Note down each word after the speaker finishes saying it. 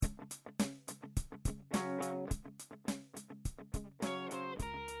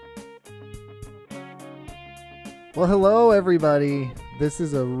Well, hello, everybody. This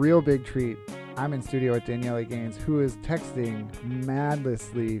is a real big treat. I'm in studio with Danielle Gaines, who is texting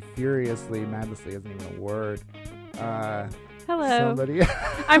madlessly, furiously. Madlessly isn't even a word. Hello. Somebody.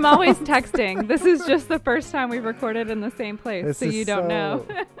 I'm always texting. This is just the first time we've recorded in the same place, This so is you don't know.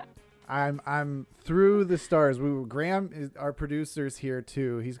 I'm through the stars. Graham is our producer's here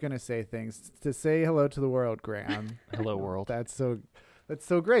too. He's gonna say things to say hello to the world. Graham. Hello, world. That's so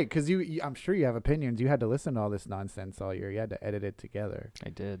great because you I'm sure you have opinions. You had to listen to all this nonsense all year. You had to edit it together. I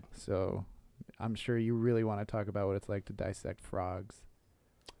did. So I'm sure you really want to talk about what it's like to dissect frogs.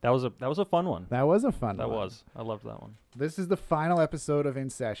 That was a fun one. That was a fun That one. was. I loved that one. This is the final episode of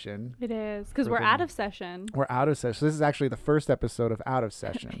In Session. It is, because For we're the- out of session. We're out of session. This is actually the first episode of Out of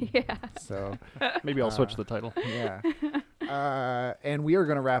Session. Yeah. So, Maybe I'll switch the title. yeah. And we are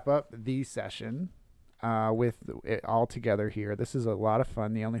going to wrap up the session with it all together here. This is a lot of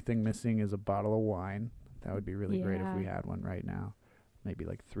fun. The only thing missing is a bottle of wine. That would be really great if we had one right now. Maybe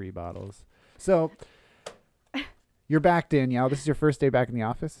like 3 bottles. So, you're back, Danielle. This is your first day back in the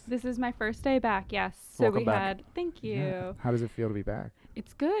office? This is my first day back, yes. So Welcome we back. had, thank you. Yeah. How does it feel to be back?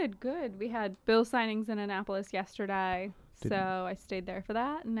 It's good. We had bill signings in Annapolis yesterday. Did- So I stayed there for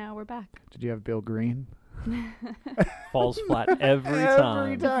that, and now we're back. Did you have Bill Green? Falls flat every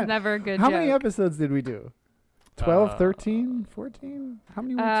time. It's never a good How joke. many episodes did we do? 12, 13, 14? How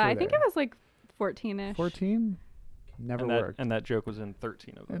many weeks were I think there? it was like 14-ish. 14? Never worked. And that joke was in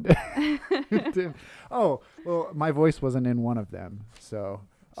 13 of them. It did. Oh, well, my voice wasn't in one of them. So,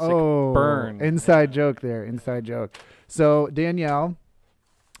 Sick burn. Inside joke there. Inside joke. So, Danielle,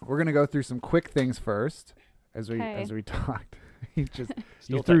 we're going to go through some quick things first as we talked. You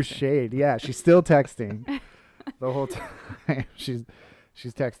Still threw texting. shade. Yeah, she's still texting the whole time. She's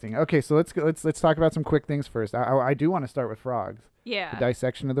texting. Okay, so let's talk about some quick things first. I do want to start with frogs. Yeah. The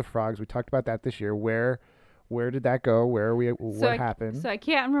dissection of the frogs. We talked about that this year. Where did that go? Where are we? What happened? So I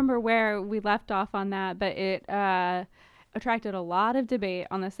can't remember where we left off on that, but it attracted a lot of debate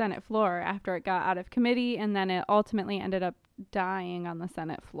on the Senate floor after it got out of committee, and then it ultimately ended up dying on the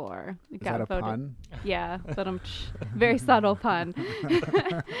Senate floor. It Is got that a voted. pun? Yeah, but very subtle pun.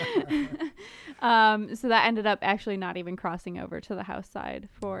 So that ended up actually not even crossing over to the House side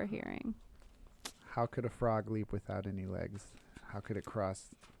for hearing. How could a frog leap without any legs? How could it cross?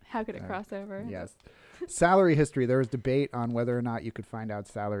 How could it cross over? Yes. Salary history. There was debate on whether or not you could find out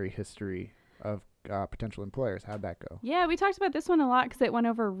salary history of potential employers. How'd that go? Yeah, we talked about this one a lot because it went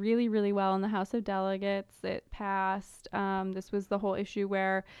over really, really well in the House of Delegates. It passed. This was the whole issue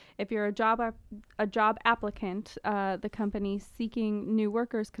where if you're a job applicant, the company seeking new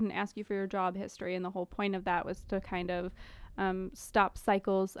workers couldn't ask you for your job history, and the whole point of that was to kind of stop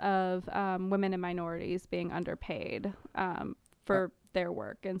cycles of women and minorities being underpaid for their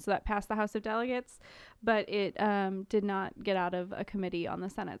work. And so that passed the House of Delegates, but it did not get out of a committee on the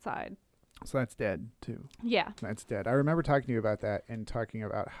Senate side. So that's dead too. Yeah. That's dead. I remember talking to you about that and talking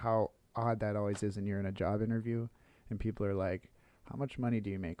about how odd that always is when you're in a job interview and people are like, how much money do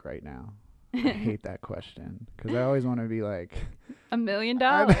you make right now? I hate that question because I always want to be like, $1 million.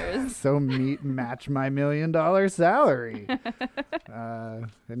 so match my $1 million salary. It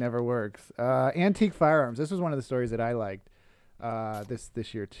never works. Antique firearms. This was one of the stories that I liked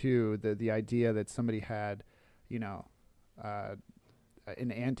this year too. The idea that somebody had,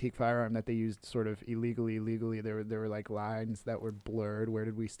 an antique firearm that they used sort of illegally. There were like lines that were blurred. Where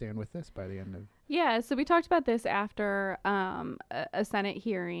did we stand with this by the end of? Yeah, so we talked about this after a Senate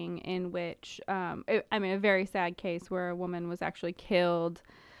hearing in which, a very sad case where a woman was actually killed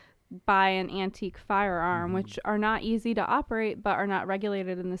by an antique firearm, which are not easy to operate, but are not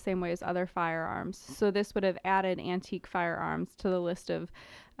regulated in the same way as other firearms. So this would have added antique firearms to the list of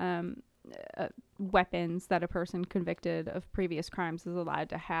weapons that a person convicted of previous crimes is allowed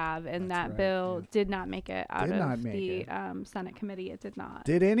to have, and That's that right, bill did not make it out Did not of make the it. Senate committee. It did not.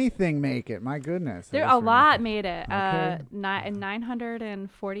 Did anything make it? My goodness. I There guess a we're lot made it. Okay.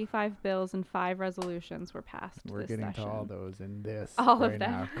 945 bills and 5 resolutions were passed. We're this getting session. to all those in this All right of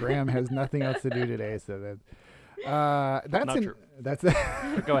them. now. Graham has nothing else to do today, so that's Not true. That's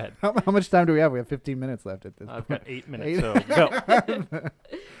But go ahead. how much time do we have? We have 15 minutes left at this I've point. got 8 minutes, so go.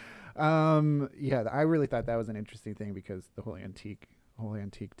 Yeah, I really thought that was an interesting thing because the whole antique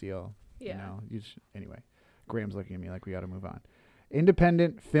deal. Yeah. Anyway, Graham's looking at me like we got to move on.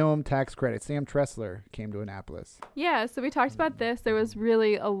 Independent film tax credit. Sam Tressler came to Annapolis. Yeah, so we talked about this. There was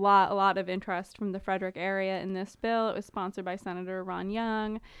really a lot of interest from the Frederick area in this bill. It was sponsored by Senator Ron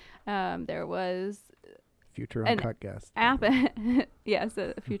Young. There was Future An uncut guest. Yes,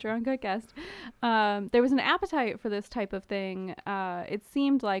 a future uncut guest. There was an appetite for this type of thing. It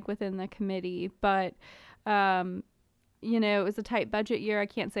seemed like within the committee, but It was a tight budget year. I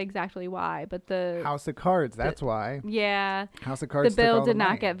can't say exactly why, but the House of Cards. That's why. Yeah. House of Cards. The bill took all did the not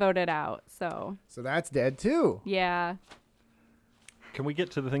money. get voted out. So that's dead too. yeah. Can we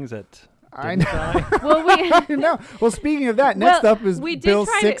get to the things that I didn't know. die? Well, we No. Well, speaking of that, next Well, up is we did Bill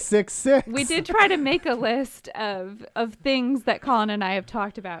try to- 666. we did try to make a list of things that Colin and I have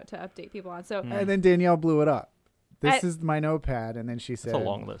talked about to update people on. So And then Danielle blew it up. This I- is my notepad, and then she said, It's a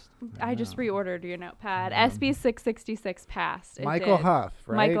long list. I just reordered your notepad. SB 666 passed. It Michael did. Huff,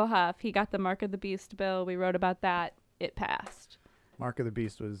 right? Michael Huff. He got the Mark of the Beast bill. We wrote about that. It passed. Mark of the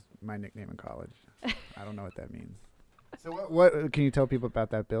Beast was my nickname in college. I don't know what that means. So what can you tell people about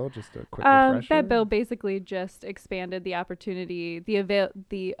that bill? Just a quick refresher. That bill basically just expanded the opportunity, the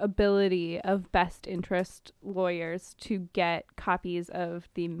ability of best interest lawyers to get copies of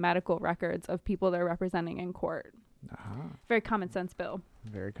the medical records of people they're representing in court. Uh-huh. Very common sense bill.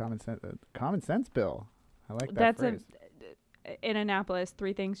 Very common sense bill. I like that That's phrase. in Annapolis,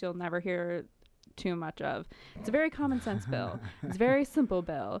 3 things you'll never hear too much of. It's a very common sense bill. It's a very simple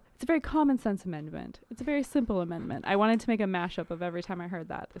bill. It's a very common sense amendment. It's a very simple amendment. I wanted to make a mashup of every time I heard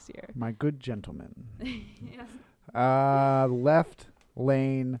that this year. My good gentleman. Yes. Left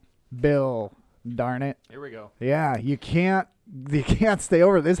lane bill. Darn it. Here we go. Yeah, you can't stay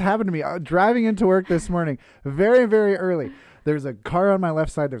over. This happened to me driving into work this morning, very, very early. There's a car on my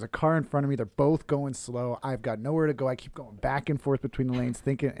left side. There's a car in front of me. They're both going slow. I've got nowhere to go. I keep going back and forth between the lanes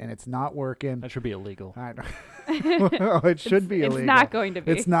thinking, and it's not working. That should be illegal. I don't well, it should be illegal. It's not going to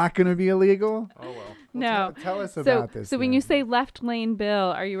be. It's not going to be illegal? Oh, well. No. Tell us So, about this. so when then. you say left lane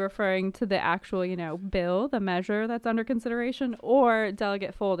bill, are you referring to the actual, bill, the measure that's under consideration, or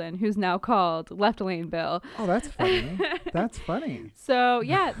Delegate Folden, who's now called left lane bill? Oh, that's funny. That's funny. So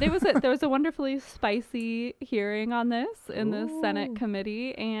yeah, there was a wonderfully spicy hearing on this in the Senate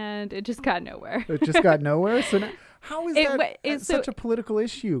committee, and it just got nowhere. It just got nowhere. So now, how is It's such a political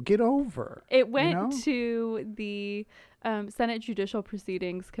issue? Get over. It went to the Senate Judicial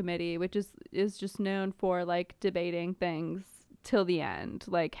Proceedings Committee, which is just known for like debating things till the end.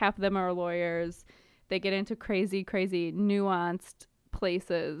 Like half of them are lawyers. They get into crazy, nuanced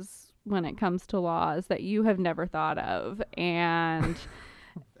places when it comes to laws that you have never thought of. And,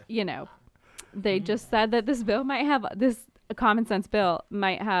 they just said that this bill might have a common sense bill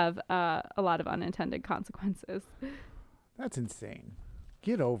might have a lot of unintended consequences. That's insane.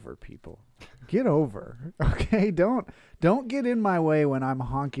 Get over, people. Get over. Okay, don't get in my way when I'm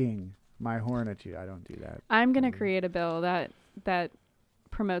honking my horn at you. I don't do that. I'm gonna create a bill that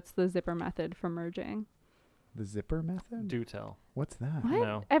promotes the zipper method for merging. The zipper method? Do tell. What's that? What?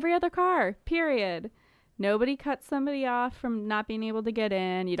 No. Every other car. Period. Nobody cuts somebody off from not being able to get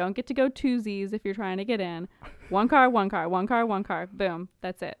in. You don't get to go twosies if you're trying to get in. One car. Boom.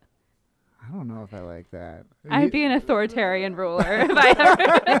 That's it. I don't know if I like that. I'd be an authoritarian ruler if I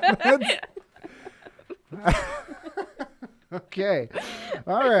ever. Okay.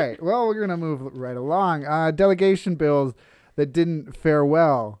 All right. Well, we're going to move right along. Delegation bills that didn't fare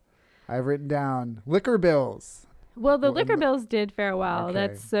well. I've written down liquor bills. Well, the liquor bills did fare well. Okay.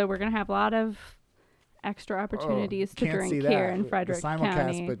 That's so we're gonna have a lot of extra opportunities to Can't drink see here that. in Frederick the simulcast,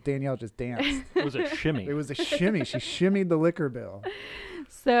 County. But Danielle just danced. It was a shimmy. It was a shimmy. She shimmied the liquor bill.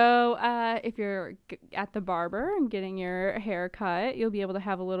 So if you're at the barber and getting your hair cut, you'll be able to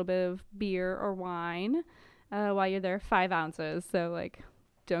have a little bit of beer or wine while you're there, 5 ounces. So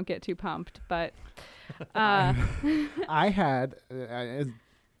don't get too pumped. But I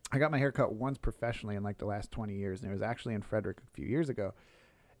got my hair cut once professionally in the last 20 years, and it was actually in Frederick a few years ago.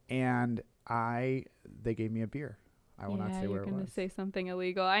 And they gave me a beer. I will not say where it was. You're gonna say something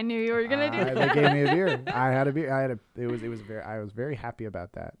illegal. I knew you were gonna do that. They gave me a beer. I had a beer. I was very happy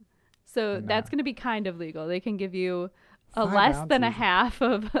about that. So And, that's gonna be kind of legal. They can give you 5 less than a ounces. half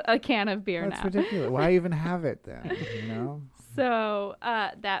of a can of beer That's now. ridiculous. Why even have it then? So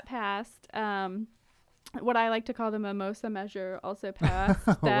that passed. What I like to call the mimosa measure also passed.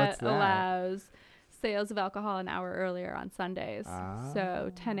 What's that that? allows sales of alcohol an hour earlier on Sundays.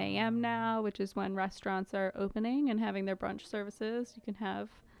 So 10 a.m. now, which is when restaurants are opening and having their brunch services, you can have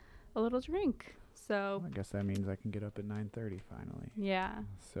a little drink. So I guess that means I can get up at 9:30 finally. yeah.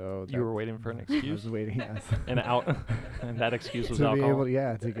 So You were waiting for an I excuse, was waiting, yes. and that excuse was to alcohol. be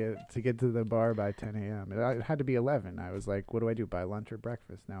able, to get to the bar by 10 a.m. It had to be 11. I was like, what do I do? Buy lunch or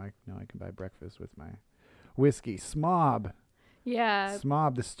breakfast? Now I know I can buy breakfast with my whiskey. SMOB, Yeah.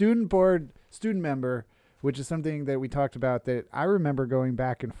 SMOB, the student member, which is something that we talked about that I remember going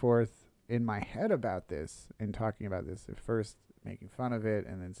back and forth in my head about this and talking about this at first, making fun of it,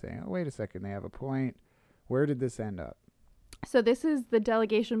 and then saying, oh, wait a second, they have a point. Where did this end up? So this is the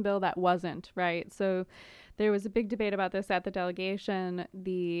delegation bill that wasn't, right? So there was a big debate about this at the delegation.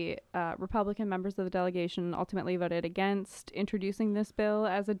 The Republican members of the delegation ultimately voted against introducing this bill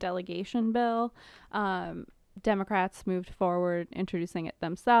as a delegation bill. Democrats moved forward introducing it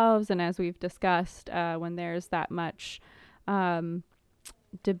themselves. And as we've discussed, when there's that much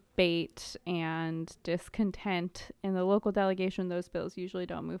debate and discontent in the local delegation, those bills usually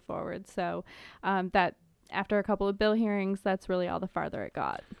don't move forward. So that after a couple of bill hearings, that's really all the farther it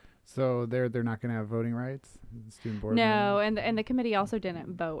got. So they're not going to have voting rights? The student board No, members? and the committee also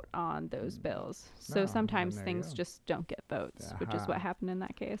didn't vote on those bills. So No, sometimes then there you things go. just don't get votes, which is Aha. what happened in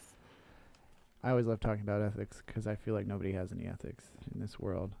that case. I always love talking about ethics because I feel like nobody has any ethics in this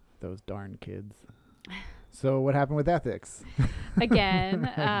world. Those darn kids. So what happened with ethics? Again,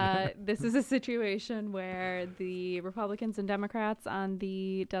 this is a situation where the Republicans and Democrats on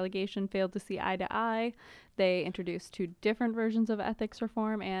the delegation failed to see eye to eye. They introduced two different versions of ethics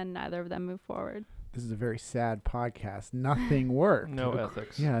reform, and neither of them moved forward. This is a very sad podcast. Nothing worked. No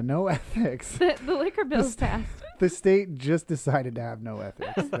ethics. Yeah, no ethics. The liquor bill's passed. The state just decided to have no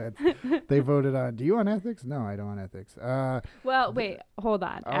ethics. They voted on. Do you want ethics? No, I don't want ethics. Well, wait, hold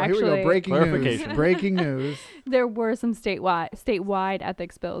on. Oh, Actually, here we go. Breaking news. Clarification. Breaking news. there were some statewide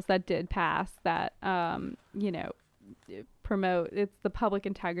ethics bills that did pass that, promote. It's the Public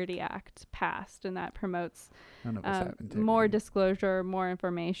Integrity Act passed, and that promotes None of us have integrity. more disclosure, more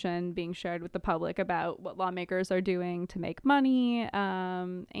information being shared with the public about what lawmakers are doing to make money,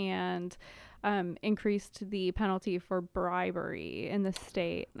 and increased the penalty for bribery in the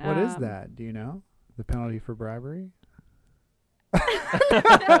state. What is that? Do you know? The penalty for bribery?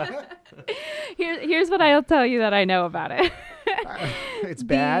 Here's what I'll tell you that I know about it. It's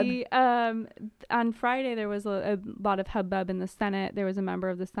bad. On Friday, there was a lot of hubbub in the Senate. There was a member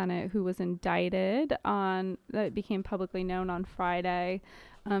of the Senate who was indicted that became publicly known on Friday.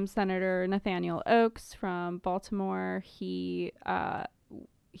 Senator Nathaniel Oakes from Baltimore. He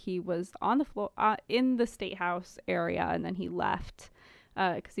was on the floor in the State House area, and then he left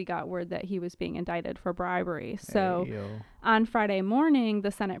because he got word that he was being indicted for bribery. So on Friday morning,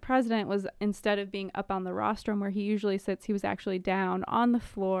 the Senate president was, instead of being up on the rostrum where he usually sits, he was actually down on the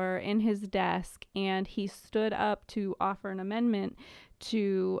floor in his desk, and he stood up to offer an amendment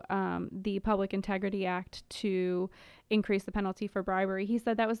to the Public Integrity Act to increase the penalty for bribery. He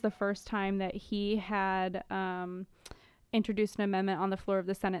said that was the first time that he had introduced an amendment on the floor of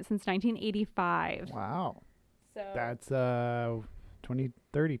the Senate since 1985. Wow. So That's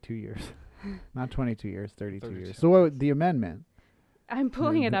 32 years. Not 22 years, 32 32 years. So what the amendment? I'm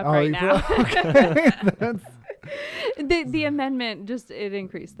pulling it up Oh, right you now. Okay. That's, The amendment it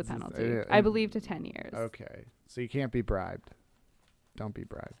increased the penalty, I believe, to 10 years. okay. So you can't be bribed. Don't be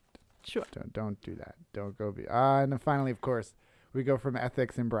bribed. Sure. Don't do that. Don't go be. And then finally, of course, we go from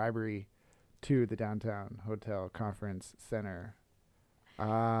ethics and bribery to the Downtown Hotel Conference Center.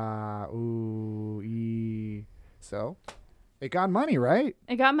 So it got money, right?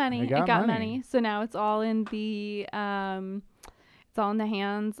 It got money. It got money. So now it's all in the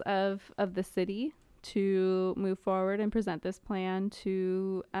hands of the city to move forward and present this plan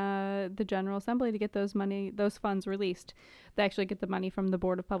to the General Assembly to get those funds released. They actually get the money from the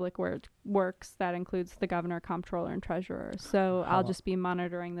Board of Public Works. That includes the governor, comptroller, and treasurer. So I'll just be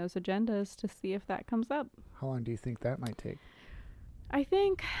monitoring those agendas to see if that comes up. How long do you think that might take? I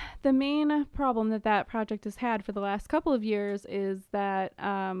think the main problem that project has had for the last couple of years is that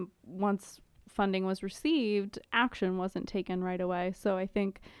once funding was received, action wasn't taken right away. So I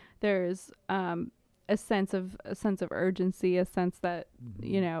think there's a sense of urgency, a sense that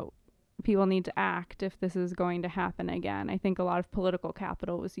people need to act if this is going to happen again. I think a lot of political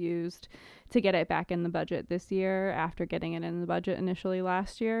capital was used to get it back in the budget this year after getting it in the budget initially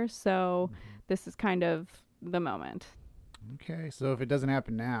last year. So this is kind of the moment. Okay, so if it doesn't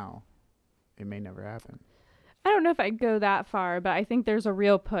happen now, it may never happen. I don't know if I'd go that far, but I think there's a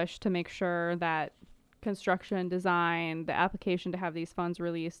real push to make sure that construction, design, the application to have these funds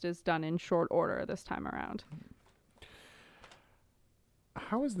released is done in short order this time around.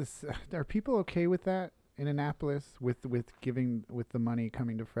 How is this? Are people okay with that in Annapolis with the money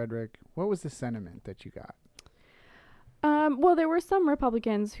coming to Frederick? What was the sentiment that you got? Well, there were some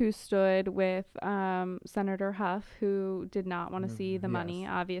Republicans who stood with Senator Huff, who did not want to see the money,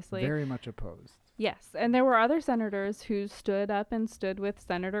 obviously. Very much opposed. Yes, and there were other senators who stood up and stood with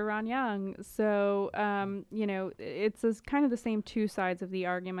Senator Ron Young. So, it's kind of the same two sides of the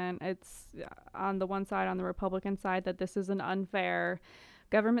argument. It's on the one side, on the Republican side, that this is an unfair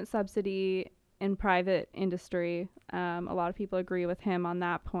government subsidy in private industry. A lot of people agree with him on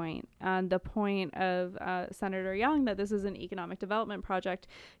that point. On the point of Senator Young, that this is an economic development project,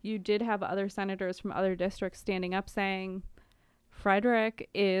 you did have other senators from other districts standing up saying, Frederick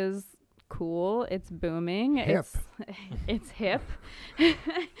is cool, it's booming, hip. it's hip.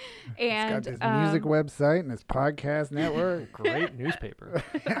 And And it's got this music website and this podcast network. Great newspaper.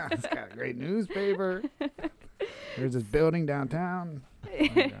 Yeah, it's got a great newspaper. There's this building downtown.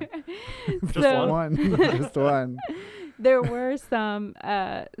 Just one. Just one. There were some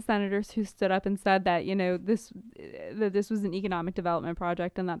senators who stood up and said that, you know, this was an economic development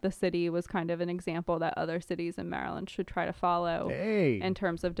project and that the city was kind of an example that other cities in Maryland should try to follow Hey. in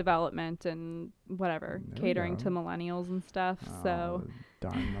terms of development and whatever, There we catering go. to millennials and stuff. So Oh,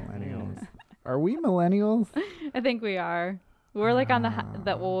 darn millennials. Are we millennials? I think we are. We're like on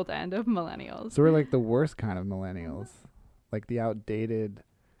the old end of millennials. So we're like the worst kind of millennials. Like the outdated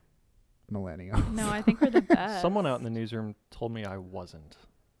millennials. No, I think we're the best. Someone out in the newsroom told me I wasn't.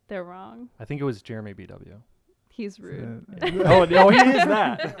 They're wrong. I think it was Jeremy BW. He's rude. Oh, no, he is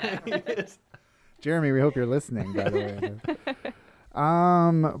that. He is. Jeremy, we hope you're listening, by the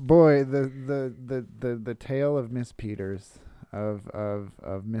way. Boy, the tale of Miss Peters,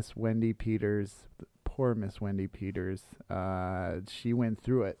 of Miss Wendy Peters, poor Miss Wendy Peters. She went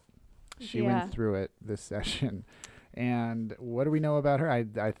through it. She Yeah. went through it this session. And what do we know about her?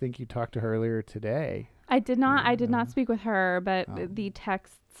 I think you talked to her earlier today. I did not speak with her, but Oh. the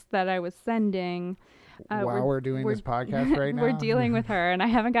texts that I was sending. While we're doing this podcast right now, We're dealing with her, and I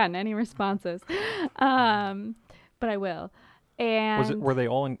haven't gotten any responses. But I will. And Were they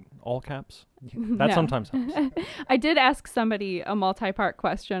all in all caps? That No. sometimes helps. I did ask somebody a multi-part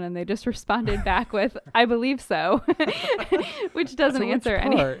question, and they just responded back with, "I believe so," which doesn't So which answer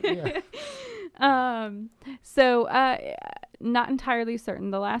any. part? Yeah. Not entirely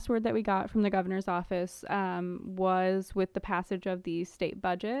certain. The last word that we got from the governor's office was with the passage of the state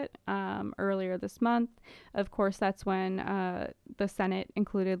budget earlier this month. Of course, that's when the Senate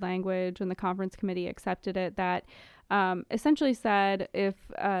included language and the conference committee accepted it that essentially said if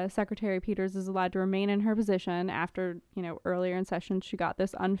Secretary Peters is allowed to remain in her position after, earlier in session, she got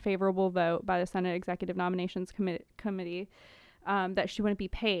this unfavorable vote by the Senate Executive Nominations Committee. That she wouldn't be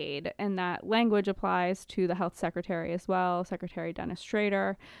paid, and that language applies to the health secretary as well, Secretary Dennis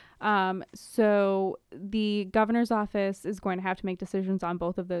Schrader. So the governor's office is going to have to make decisions on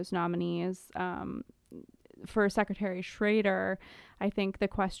both of those nominees. For Secretary Schrader, I think the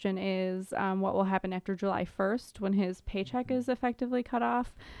question is what will happen after July 1st when his paycheck is effectively cut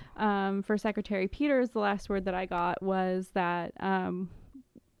off. For Secretary Peters, the last word that I got was that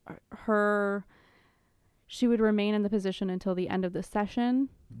she would remain in the position until the end of the session,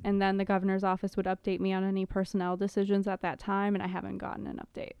 and then the governor's office would update me on any personnel decisions at that time, and I haven't gotten an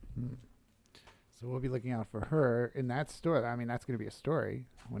update. So we'll be looking out for her in that story. I mean, that's going to be a story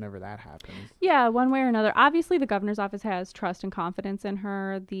whenever that happens. Yeah, one way or another. Obviously, the governor's office has trust and confidence in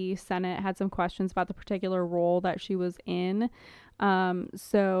her. The Senate had some questions about the particular role that she was in.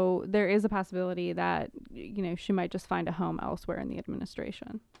 So there is a possibility that, she might just find a home elsewhere in the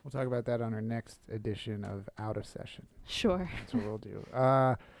administration. We'll talk about that on our next edition of Out of Session. Sure. That's what we'll do.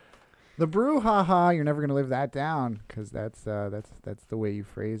 The brouhaha, you're never going to live that down because that's the way you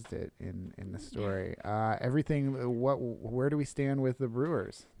phrased it in the story. Where do we stand with the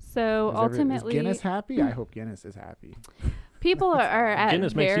Brewers? So ultimately, is Guinness happy? I hope Guinness is happy. people are at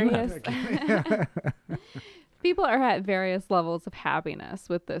Guinness makes you various people are at various levels of happiness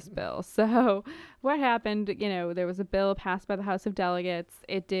with this bill. So what happened, there was a bill passed by the House of Delegates.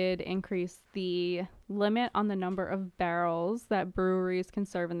 It did increase the limit on the number of barrels that breweries can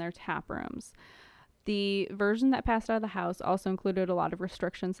serve in their tap rooms. The version that passed out of the House also included a lot of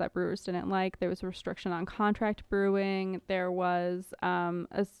restrictions that brewers didn't like. There was a restriction on contract brewing. There was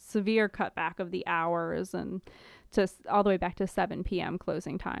a severe cutback of the hours and all the way back to 7 p.m.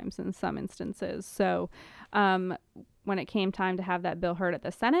 closing times in some instances. So when it came time to have that bill heard at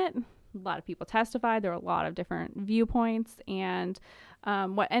the Senate, a lot of people testified. There were a lot of different viewpoints. And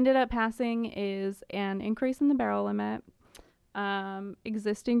what ended up passing is an increase in the barrel limit.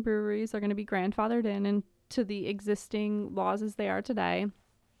 Existing breweries are going to be grandfathered into the existing laws as they are today.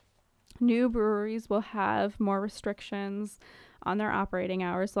 New breweries will have more restrictions on their operating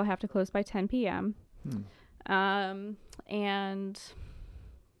hours. They'll have to close by 10 p.m. And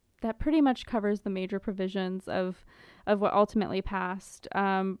that pretty much covers the major provisions of what ultimately passed.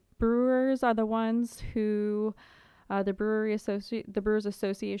 Brewers are the ones who, the Brewers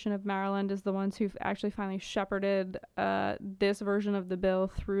Association of Maryland is the ones who've actually finally shepherded this version of the bill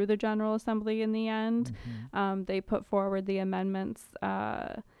through the General Assembly in the end. They put forward the amendments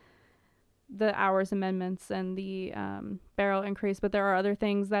the hours amendments and the barrel increase, but there are other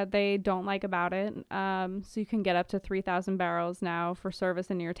things that they don't like about it. So you can get up to 3,000 barrels now for service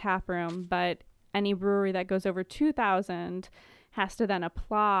in your tap room, but any brewery that goes over 2,000 has to then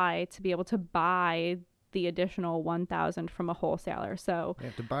apply to be able to buy the additional 1,000 from a wholesaler. So they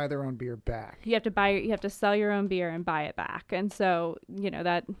have to buy their own beer back. You have to sell your own beer and buy it back. And so,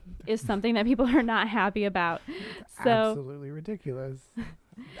 that is something that people are not happy about. So absolutely ridiculous.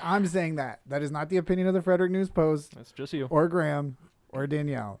 I'm saying that. That is not the opinion of the Frederick News Post. That's just you. Or Graham or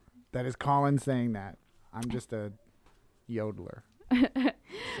Danielle. That is Colin saying that. I'm just a yodeler.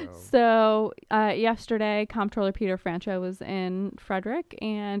 So yesterday, Comptroller Peter Franchot was in Frederick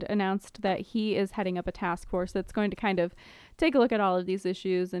and announced that he is heading up a task force that's going to kind of take a look at all of these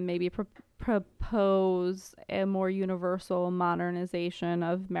issues and maybe propose a more universal modernization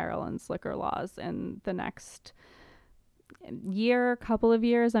of Maryland's liquor laws in the next couple of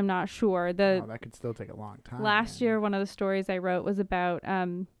years. I'm not sure. That could still take a long time. Last year, one of the stories I wrote was about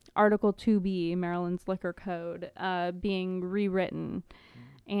Article 2B, Maryland's Liquor Code, being rewritten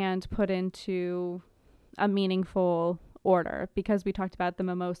and put into a meaningful order, because we talked about the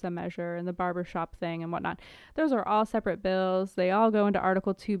mimosa measure and the barbershop thing and whatnot. Those are all separate bills. They all go into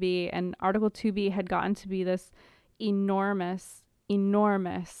Article 2B, and Article 2B had gotten to be this enormous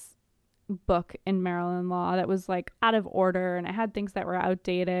book in Maryland law that was like out of order, and it had things that were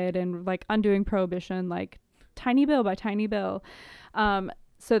outdated and like undoing prohibition, like tiny bill by tiny bill.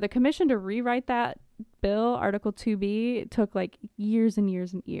 So the commission to rewrite that bill, Article 2B, took like years and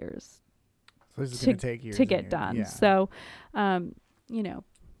years and years. So this is going to take years to get done. Yeah. So,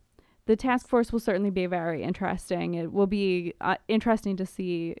 the task force will certainly be very interesting. It will be interesting to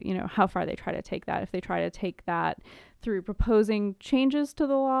see, how far they try to take that. If they try to take that through proposing changes to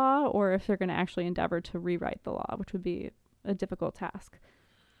the law, or if they're going to actually endeavor to rewrite the law, which would be a difficult task.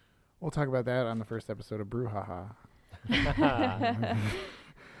 We'll talk about that on the first episode of Brouhaha.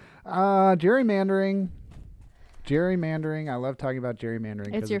 Gerrymandering. I love talking about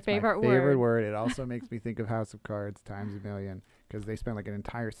gerrymandering. It's your favorite word. It also makes me think of House of Cards times a million, because they spent like an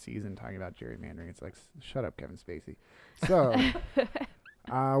entire season talking about gerrymandering. It's like, shut up, Kevin Spacey. So,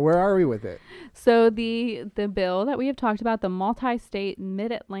 where are we with it? So the bill that we have talked about, the Multi-State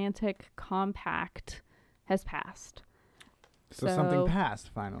Mid-Atlantic Compact, has passed. So something passed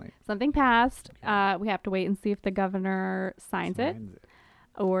finally. Something passed. Okay. We have to wait and see if the governor signs it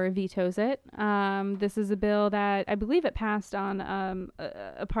or vetoes it. This is a bill that I believe it passed on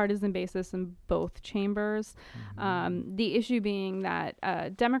a partisan basis in both chambers. Mm-hmm. The issue being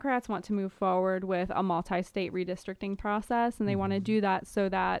that Democrats want to move forward with a multi-state redistricting process, and they want to do that so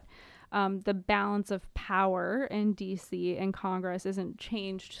that the balance of power in D.C. and Congress isn't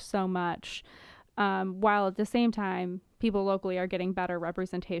changed so much, while at the same time people locally are getting better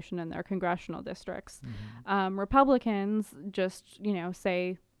representation in their congressional districts. Mm-hmm. Republicans just,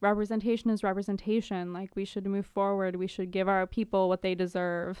 say representation is representation. Like, we should move forward. We should give our people what they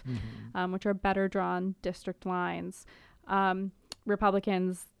deserve, which are better drawn district lines.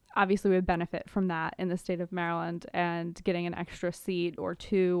 Republicans obviously would benefit from that in the state of Maryland, and getting an extra seat or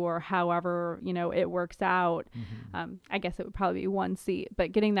two, or however, it works out. Mm-hmm. I guess it would probably be one seat,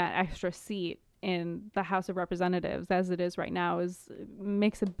 but getting that extra seat in the House of Representatives, as it is right now,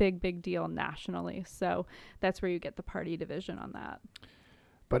 makes a big deal nationally. So that's where you get the party division on that.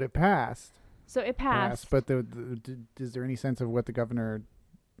 But it passed. So it passed. But is there any sense of what the governor,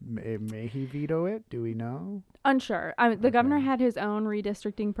 may he veto it? Do we know? Unsure. The governor had his own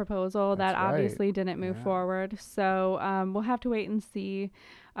redistricting proposal obviously didn't move forward. So we'll have to wait and see.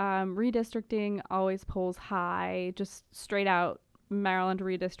 Redistricting always polls high, just straight out. Maryland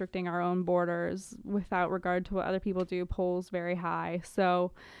redistricting our own borders without regard to what other people do polls very high.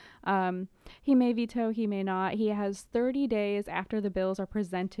 So he may veto, he may not. He has 30 days after the bills are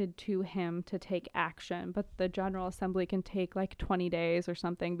presented to him to take action, but the General Assembly can take like 20 days or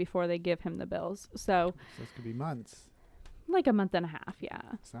something before they give him the bills. So this could be months. Like a month and a half, yeah.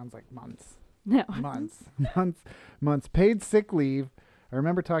 Sounds like months. No. Months. Paid sick leave. I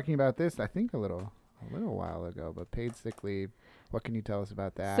remember talking about this, I think a little while ago, but paid sick leave. What can you tell us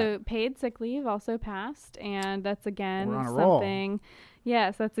about that? So paid sick leave also passed, and that's again something. Roll.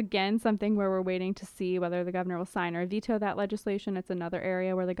 Yes, that's again something where we're waiting to see whether the governor will sign or veto that legislation. It's another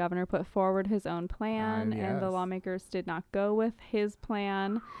area where the governor put forward his own plan, and the lawmakers did not go with his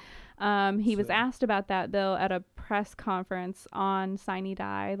plan. He was asked about that bill at a press conference on Sine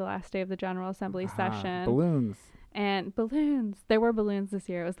Die, the last day of the General Assembly session. Balloons. And balloons. There were balloons this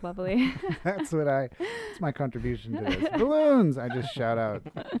year. It was lovely. It's my contribution to this. Balloons. I just shout out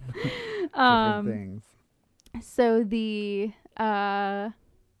different things. So the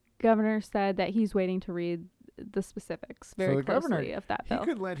governor said that he's waiting to read the specifics very the closely governor, of that he bill.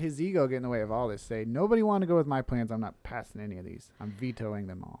 could let his ego get in the way of all this. Say, nobody want to go with my plans. I'm not passing any of these. I'm vetoing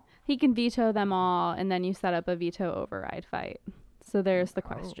them all. He can veto them all, and then you set up a veto override fight. So there's the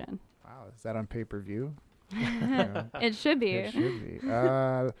question. Wow, is that on pay-per-view? It should be. It should be.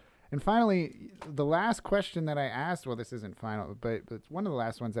 And finally, the last question that I asked, well, this isn't final, but it's one of the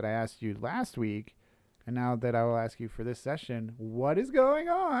last ones that I asked you last week, and now that I will ask you for this session, what is going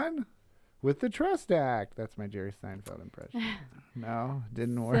on with the Trust Act? That's my Jerry Seinfeld impression. No,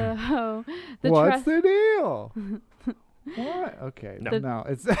 didn't work. So What's the deal? What? Okay, no,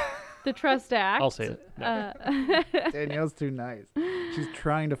 it's the Trust Act. I'll say it. No. Danielle's too nice. She's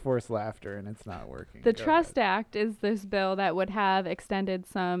trying to force laughter, and it's not working. The Go Trust ahead. Act is this bill that would have extended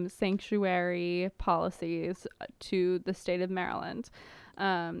some sanctuary policies to the state of Maryland.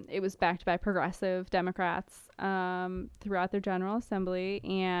 It was backed by progressive Democrats throughout their General Assembly,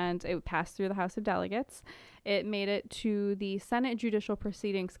 and it passed through the House of Delegates. It made it to the Senate Judicial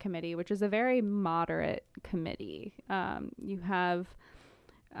Proceedings Committee, which is a very moderate committee. You have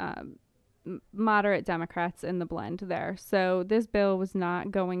moderate Democrats in the blend there. So this bill was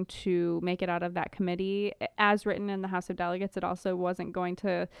not going to make it out of that committee. As written in the House of Delegates, it also wasn't going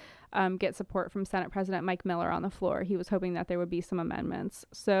to get support from Senate President Mike Miller on the floor. He was hoping that there would be some amendments.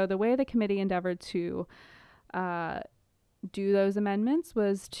 So the way the committee endeavored to do those amendments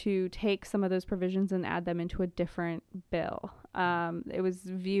was to take some of those provisions and add them into a different bill. It was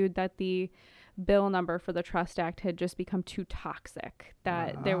viewed that the bill number for the Trust Act had just become too toxic,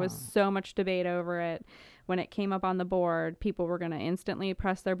 that there was so much debate over it. When it came up on the board, people were going to instantly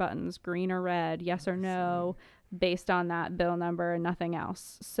press their buttons, green or red, yes or no, based on that bill number and nothing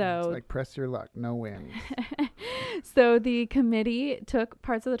else. So It's like press your luck, no whammies. So the committee took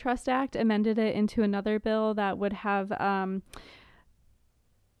parts of the Trust Act, amended it into another bill that would have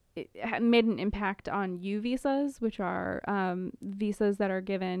made an impact on U visas, which are visas that are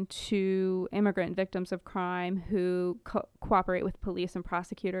given to immigrant victims of crime who cooperate with police and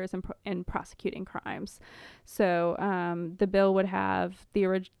prosecutors in prosecuting crimes. So the bill would have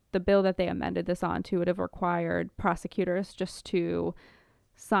the bill that they amended this onto would have required prosecutors just to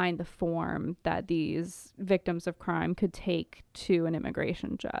sign the form that these victims of crime could take to an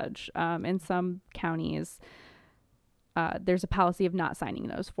immigration judge. In some counties, there's a policy of not signing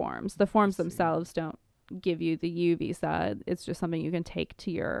those forms. The forms themselves don't give you the U visa. It's just something you can take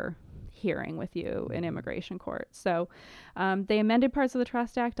to your hearing with you in immigration court. So they amended parts of the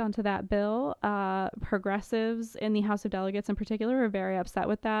Trust Act onto that bill. Progressives in the House of Delegates in particular were very upset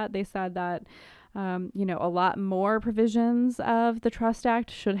with that. They said that a lot more provisions of the Trust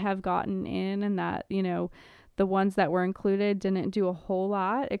Act should have gotten in, and that, the ones that were included didn't do a whole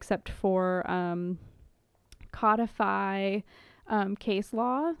lot except for codify case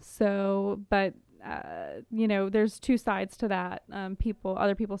law. So, but there's two sides to that.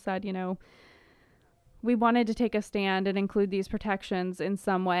 Other people said, we wanted to take a stand and include these protections in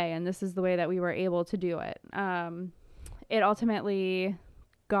some way, and this is the way that we were able to do it. It ultimately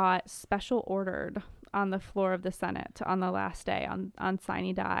got special ordered on the floor of the Senate on the last day on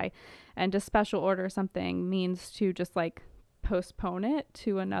sine die, and to special order something means to just postpone it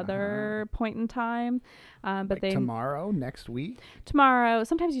to another point in time. But Next week? Tomorrow.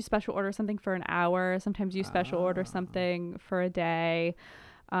 Sometimes you special order something for an hour. Sometimes you special order something for a day.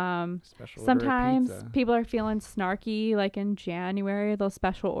 Sometimes people are feeling snarky, like in January, they'll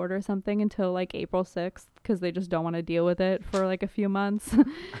special order something until April 6th because they just don't want to deal with it for a few months.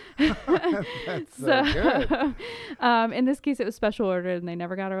 That's so good. In this case, it was special ordered and they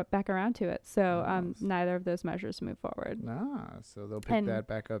never got back around to it. So neither of those measures move forward. So they'll pick that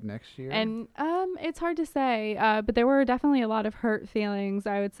back up next year. And it's hard to say, but there were definitely a lot of hurt feelings,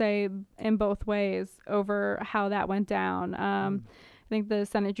 I would say, in both ways over how that went down. I think the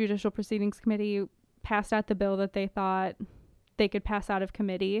Senate Judicial Proceedings Committee passed out the bill that they thought they could pass out of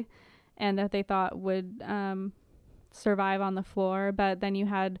committee and that they thought would survive on the floor. But then you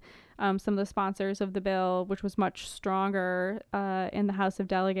had some of the sponsors of the bill, which was much stronger in the House of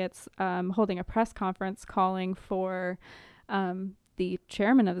Delegates, holding a press conference calling for the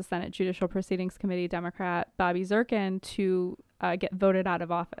chairman of the Senate Judicial Proceedings Committee, Democrat Bobby Zirkin, to get voted out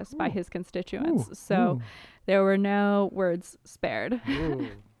of office by his constituents. There were no words spared.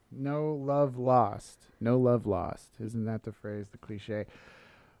 No love lost. No love lost. Isn't that the phrase, the cliche?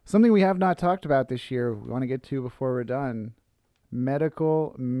 Something we have not talked about this year, we want to get to before we're done.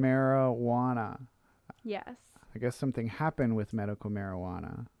 Medical marijuana. Yes. I guess something happened with medical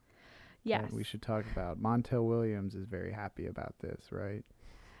marijuana. Yes. That we should talk about. Montel Williams is very happy about this, right?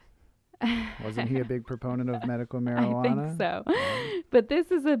 Wasn't he a big proponent of medical marijuana? I think so. But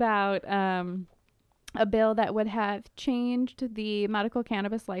this is about a bill that would have changed the medical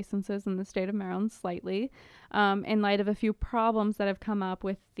cannabis licenses in the state of Maryland slightly, in light of a few problems that have come up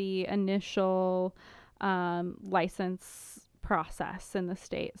with the initial license process in the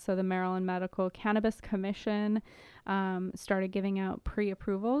state. So the Maryland Medical Cannabis Commission started giving out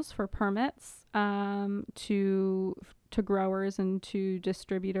pre-approvals for permits to growers and to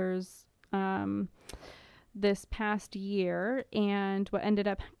distributors this past year. And what ended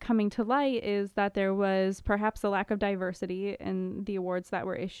up coming to light is that there was perhaps a lack of diversity in the awards that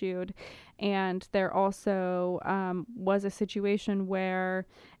were issued. And there also was a situation where,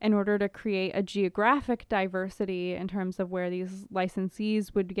 in order to create a geographic diversity in terms of where these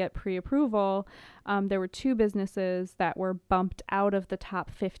licensees would get pre-approval, there were 2 businesses that were bumped out of the top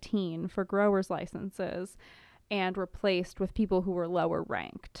 15 for growers' licenses and replaced with people who were lower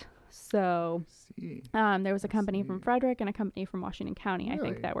ranked. So there was a company from Frederick and a company from Washington County, I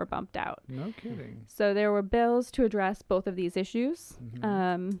think, that were bumped out. No kidding. So there were bills to address both of these issues.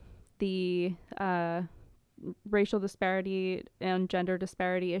 The racial disparity and gender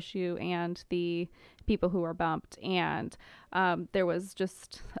disparity issue and the people who were bumped. And there was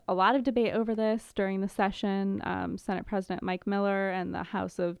just a lot of debate over this during the session. Senate President Mike Miller and the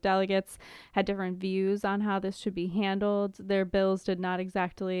House of Delegates had different views on how this should be handled. Their bills did not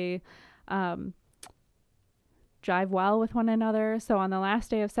exactly jive well with one another. So on the last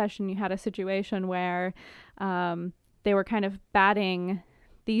day of session, you had a situation where they were kind of batting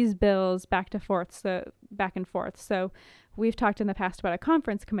these bills back and forth. So we've talked in the past about a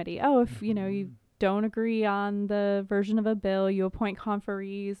conference committee. If you don't agree on the version of a bill, you appoint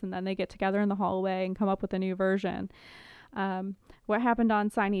conferees, and then they get together in the hallway and come up with a new version. What happened on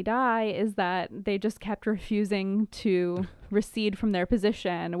Sine Die is that they just kept refusing to recede from their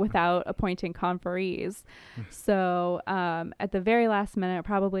position without appointing conferees. So at the very last minute,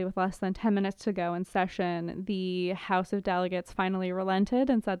 probably with less than 10 minutes to go in session, the House of Delegates finally relented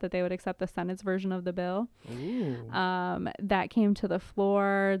and said that they would accept the Senate's version of the bill. That came to the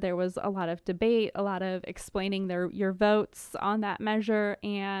floor. There was a lot of debate, a lot of explaining your votes on that measure.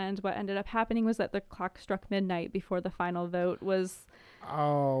 And what ended up happening was that the clock struck midnight before the final vote was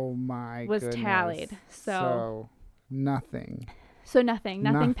tallied. So nothing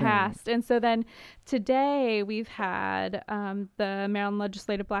passed. And so then today we've had the Maryland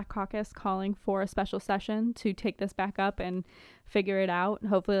Legislative Black Caucus calling for a special session to take this back up and figure it out.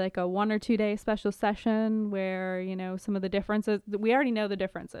 Hopefully like a 1 or 2 day special session where, some of the differences, we already know the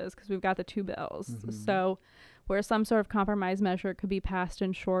differences because we've got the 2 bills. So where some sort of compromise measure could be passed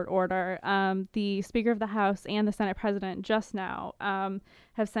in short order. The Speaker of the House and the Senate President just now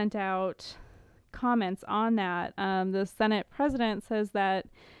have sent out comments on that. The Senate President says that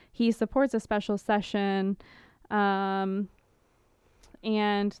he supports a special session, and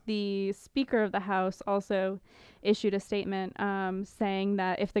the Speaker of the House also issued a statement saying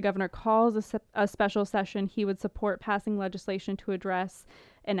that if the governor calls a special session, he would support passing legislation to address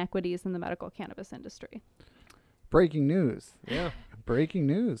inequities in the medical cannabis industry. Breaking news. Yeah. Breaking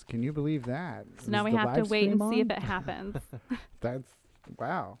news. Can you believe that? So now we have to wait and see if it happens. That's,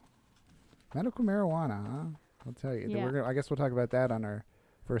 wow. Medical marijuana, huh? I'll tell you. Yeah. I guess we'll talk about that on our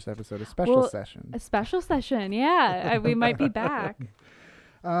first episode, a special session. A special session, yeah. We might be back.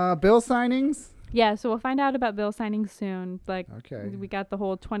 Bill signings? Yeah, so we'll find out about bill signings soon. Okay. We got the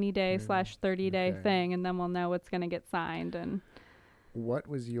whole 20-day/30-day thing, and then we'll know what's going to get signed. And what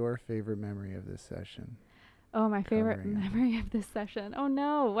was your favorite memory of this session? Oh, my favorite memory of this session. Oh,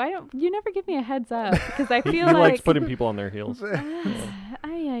 no. Why don't you never give me a heads up? Because I feel he like... likes putting people on their heels.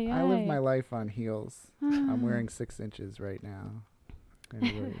 I live my life on heels. I'm wearing 6 inches right now.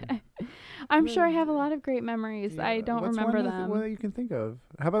 I'm sure I have a lot of great memories. Yeah, I don't remember them. What you can think of?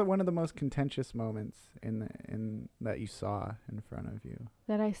 How about one of the most contentious moments in that you saw in front of you?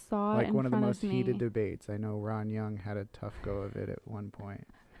 That I saw like in one of the front most of heated debates. I know Ron Young had a tough go of it at one point.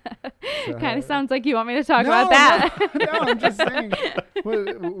 So kind of sounds like you want me to talk about that. No, I'm just saying.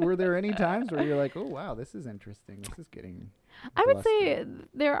 Were there any times where you're like, oh wow, this is interesting. This is getting. I would say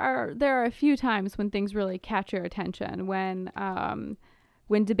there are a few times when things really catch your attention. When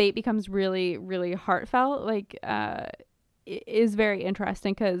debate becomes really, really heartfelt, it is very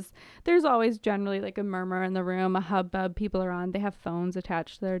interesting because there's always generally like a murmur in the room, a hubbub. People are on, they have phones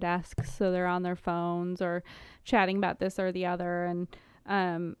attached to their desks, so they're on their phones or chatting about this or the other. And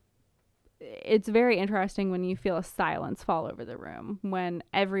it's very interesting when you feel a silence fall over the room, when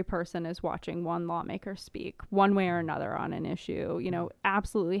every person is watching one lawmaker speak one way or another on an issue,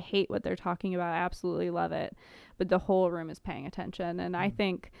 absolutely hate what they're talking about, absolutely love it, but the whole room is paying attention. And I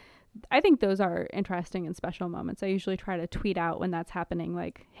think I think those are interesting and special moments. I usually try to tweet out when that's happening,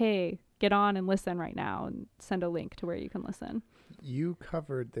 like, hey, get on and listen right now, and send a link to where you can listen. You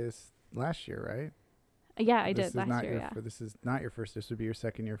covered this last year, right? Yeah, I This did is last not year. your Yeah. This is not your first. This would be your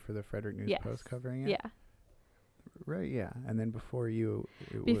second year for the Frederick News Yes. Post covering it. Yeah. Right. Yeah. And then before you,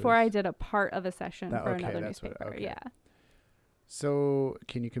 Before I did a part of a session That- for okay, another that's what- newspaper. okay. Yeah. So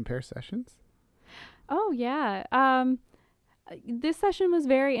can you compare sessions? Oh yeah. This session was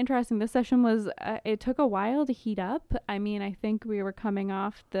very interesting. This session was, it took a while to heat up. I mean, I think we were coming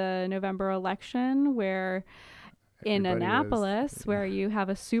off the November election where in Everybody was- Annapolis, where you have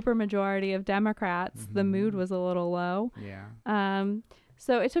a super majority of Democrats, the mood Mhm. was a little low. Yeah.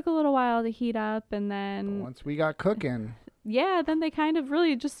 So it took a little while to heat up, and But then once we got cooking, yeah, then they kind of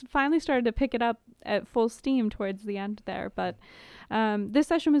really just finally started to pick it up at full steam towards the end there. But this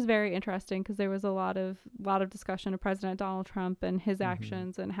session was very interesting because there was a lot of discussion of President Donald Trump and his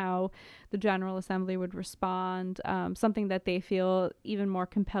actions and how the General Assembly would respond, something that they feel even more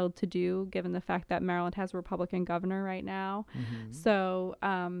compelled to do given the fact that Maryland has a Republican governor right now. So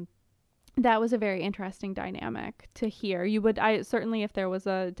that was a very interesting dynamic to hear. I certainly, if there was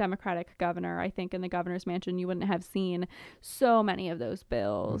a Democratic governor, I think in the governor's mansion, you wouldn't have seen so many of those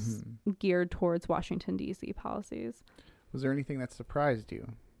bills geared towards Washington, D.C. policies. Was there anything that surprised you?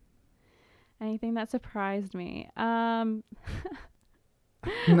 Anything that surprised me?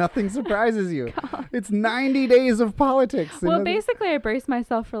 Nothing surprises you. It's 90 days of politics. Well, basically, I braced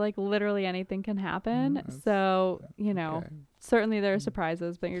myself for like literally anything can happen. That's- So, you know, Okay. certainly there are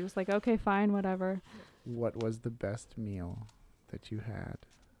surprises, but you're just like, okay, fine, whatever. What was the best meal that you had?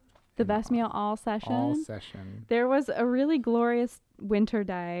 The in best meal all session. All session. There was a really glorious winter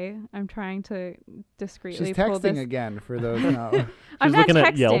day. I'm trying to discreetly She's pull texting this. again for those. No. I'm She's not looking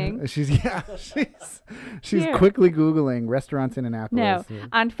at Yelp. texting. She's Here. quickly Googling restaurants in Annapolis. No,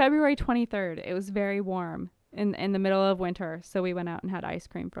 on February 23rd, it was very warm in the middle of winter, so we went out and had ice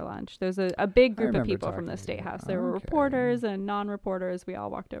cream for lunch. There was a big group of remember people from the talking State about- House. There were okay. reporters and non-reporters. We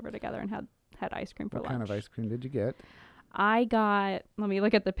all walked over together and had ice cream for What lunch. kind of ice cream did you get? I got, let me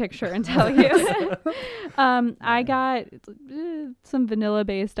look at the picture and tell you. I got some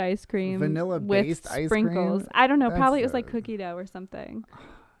vanilla-based ice cream Vanilla-based with ice sprinkles. cream? I don't know. That's Probably it was like a- cookie dough or something.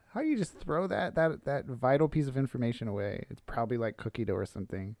 How do you just throw that vital piece of information away? It's probably like cookie dough or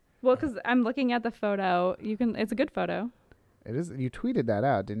something. Well, because I'm looking at the photo. It's a good photo. It is. You tweeted that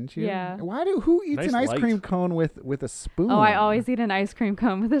out, didn't you? Yeah. Who eats Nice an ice light. cream cone with a spoon? Oh, I always eat an ice cream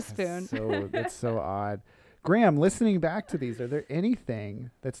cone with a spoon. That's so odd. Graham, listening back to these, are there anything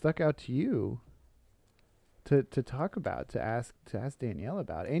that stuck out to you to talk about, to ask Danielle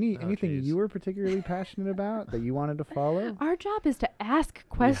about? Anything geez. you were particularly passionate about that you wanted to follow? Our job is to ask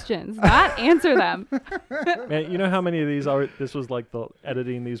questions, not answer them. Man, you know how many of these are? This was like the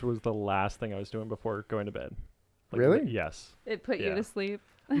editing. These was the last thing I was doing before going to bed. Like, Really? Yes. It put you Yeah. to sleep.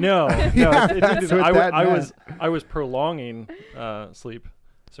 No, no. Yeah, it didn't that's do that. what that meant. I was prolonging sleep,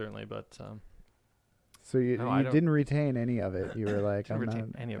 certainly, but So you No, I don't- didn't retain any of it. You were like, didn't I'm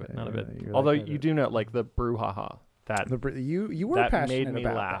retain not, any of it. None of it. you were Although like, you do know, like the brouhaha, that you were that passionate made me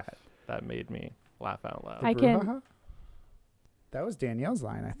about laugh. that. That made me laugh out loud. I can- Brouhaha? That was Danielle's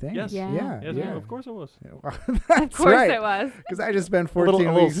line, I think. Yes. Yeah. Yeah. Yes, yeah. of course it was. Of course it was. Because I just spent A 14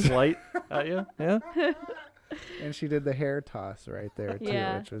 little weeks, slight at you. Yeah. and she did the hair toss right there too,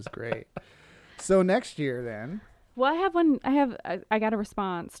 Yeah. which was great. So next year, then. Well, I got a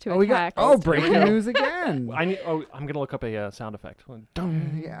response to a We got text. breaking news again. I'm gonna look up a sound effect.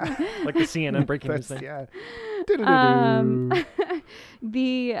 Dun, Yeah. like the CNN breaking news That's, thing. yeah.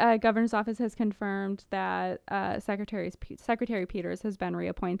 The governor's office has confirmed that Secretary Peters has been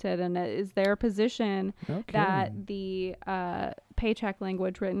reappointed, and it is their position Okay. that the paycheck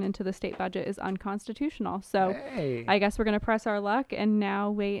language written into the state budget is unconstitutional. So Hey. I guess we're going to press our luck and now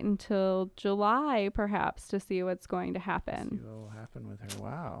wait until July, perhaps, to see what's going to See happen. what will happen with her.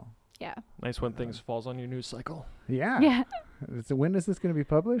 Wow. Yeah. Nice when things falls on your news cycle. Yeah. Yeah. So when is this going to be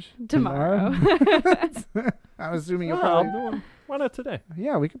published? Tomorrow. I'm assuming you'll Well, probably. why not today?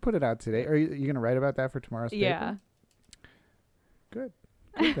 Yeah, we could put it out today. Are you going to write about that for tomorrow's paper? Yeah. Good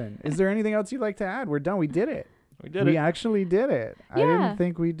then. Is there anything else you'd like to add? We're done. We did it. We did We it. actually did it. I Yeah. didn't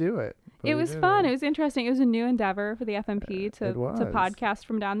think we'd do it. but It we was did fun. It was interesting. It was a new endeavor for the FMP It to was. podcast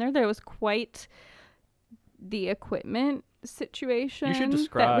from down there. There was quite the equipment situation that we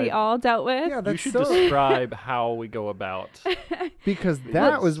describe- all dealt with. Yeah, You that's should so describe how we go about. because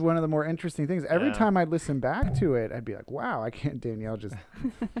that was one of the more interesting things. Every Yeah. time I'd listen back to it, I'd be like, "Wow, I can't." Danielle just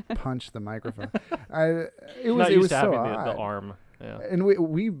punch the microphone. It was Not it used was to so having odd. the arm. Yeah. And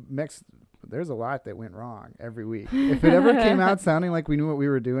we mixed there's a lot that went wrong every week. If it ever came out sounding like we knew what we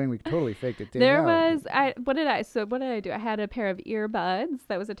were doing, we totally faked it. What did I do? I had a pair of earbuds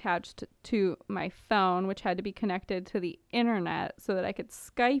that was attached to my phone, which had to be connected to the internet so that I could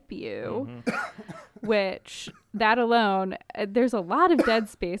Skype you, which that alone, there's a lot of dead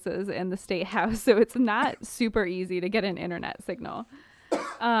spaces in the State House, so it's not super easy to get an internet signal.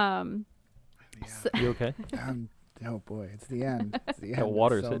 You okay? Oh boy, it's the end. It's the end. The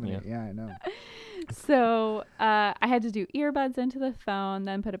water's hitting you. Yeah, I know. So I had to do earbuds into the phone,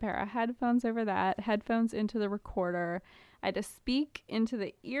 then put a pair of headphones over that, headphones into the recorder. I had to speak into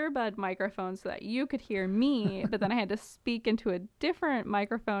the earbud microphone so that you could hear me, but then I had to speak into a different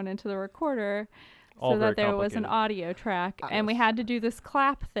microphone into the recorder so that there was an audio track. And we had to do this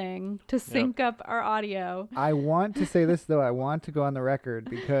clap thing to sync up our audio. I want to say this, though. I want to go on the record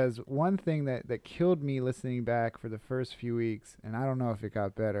because one thing that killed me listening back for the first few weeks, and I don't know if it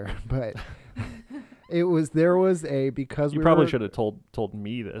got better, but because you probably should have told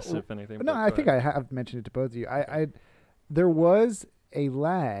me this, if anything. No, I think I have mentioned it to both of you. There was a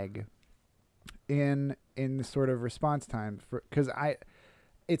lag in the sort of response time because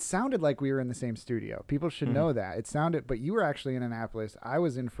it sounded like we were in the same studio. People should know that. It sounded, but you were actually in Annapolis. I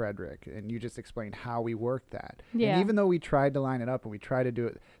was in Frederick, and you just explained how we worked that. Yeah. And even though we tried to line it up and we tried to do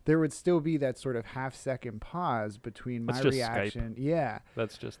it, there would still be that sort of half-second pause between my reaction. Skype. Yeah.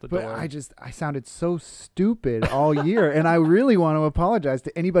 That's just the But delay. I sounded so stupid all year, and I really want to apologize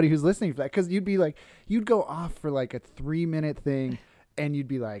to anybody who's listening for that, because you'd go off for like a 3-minute thing, and you'd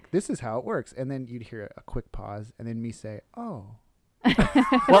be like, this is how it works. And then you'd hear a quick pause, and then me say, oh.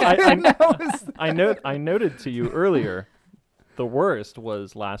 Well, I noted to you earlier, the worst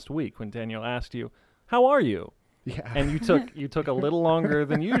was last week when Danielle asked you, "How are you?" Yeah. And you took a little longer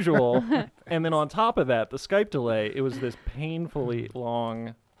than usual, and then on top of that, the Skype delay, it was this painfully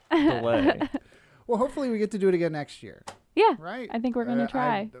long delay. Well, hopefully we get to do it again next year. Yeah. Right? I think we're going to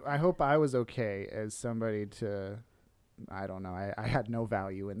try. I hope I was okay as somebody to... I don't know. I had no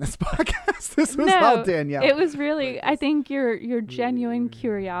value in this podcast. This was all Danielle. It was really, I think your genuine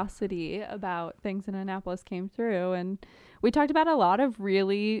curiosity about things in Annapolis came through. And we talked about a lot of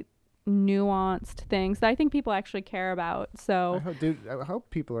really nuanced things that I think people actually care about. So I hope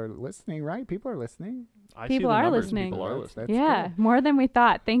people are listening, right? People are listening. People are listening. People are listening. Yeah, good. More than we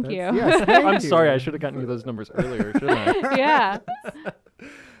thought. Thank you. Yes, I'm sorry. I should have gotten you those numbers earlier, shouldn't I? Yeah.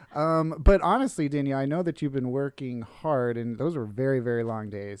 But honestly, Danielle, I know that you've been working hard, and those were very, very long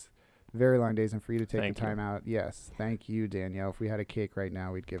days. Very long days, and for you to take the time out. Yes, thank you, Danielle. If we had a cake right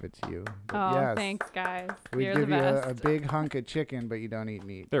now, we'd give it to you. But yes, thanks, guys. We'd You're give the best. you a big hunk of chicken, but you don't eat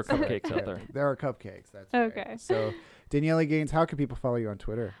meat. There are cupcakes out there. There are cupcakes. That's okay. Right. So, Danielle Gaines, how can people follow you on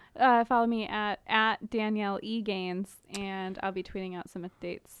Twitter? Follow me at Danielle E. Gaines, and I'll be tweeting out some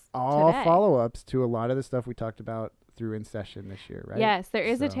updates All today. Follow-ups to a lot of the stuff we talked about through In Session this year, right? Yes, there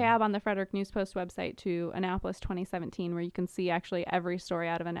is a tab on the Frederick News Post website to Annapolis 2017 where you can see actually every story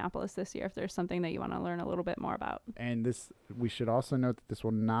out of Annapolis this year if there's something that you want to learn a little bit more about. And we should also note that this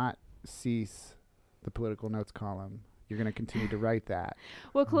will not cease the political notes column. You're going to continue to write that.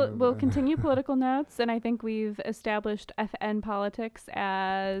 We'll continue political notes, and I think we've established FN Politics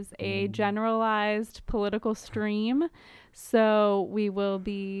as a generalized political stream. So we will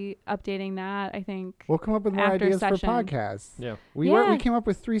be updating that, I think. We'll come up with more ideas for podcasts. Yeah. We came up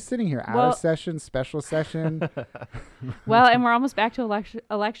with 3 sitting here. Out of session, special session. Well, and we're almost back to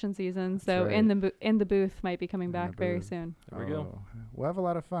election season, so right. in the booth might be coming back very soon. There we go. We'll have a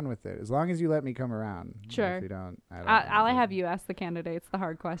lot of fun with it, as long as you let me come around. Sure. If you don't, I'll have you ask the candidates the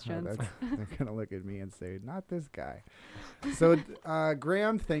hard questions. They're going to look at me and say, not this guy. So,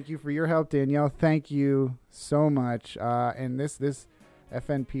 Graham, thank you for your help. Danielle, thank you so much. And this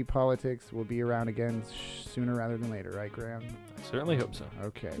FNP Politics will be around again sooner rather than later, right, Graham? I certainly hope so.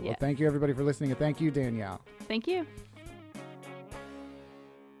 Okay. Yeah. Well, thank you, everybody, for listening, and thank you, Danielle. Thank you.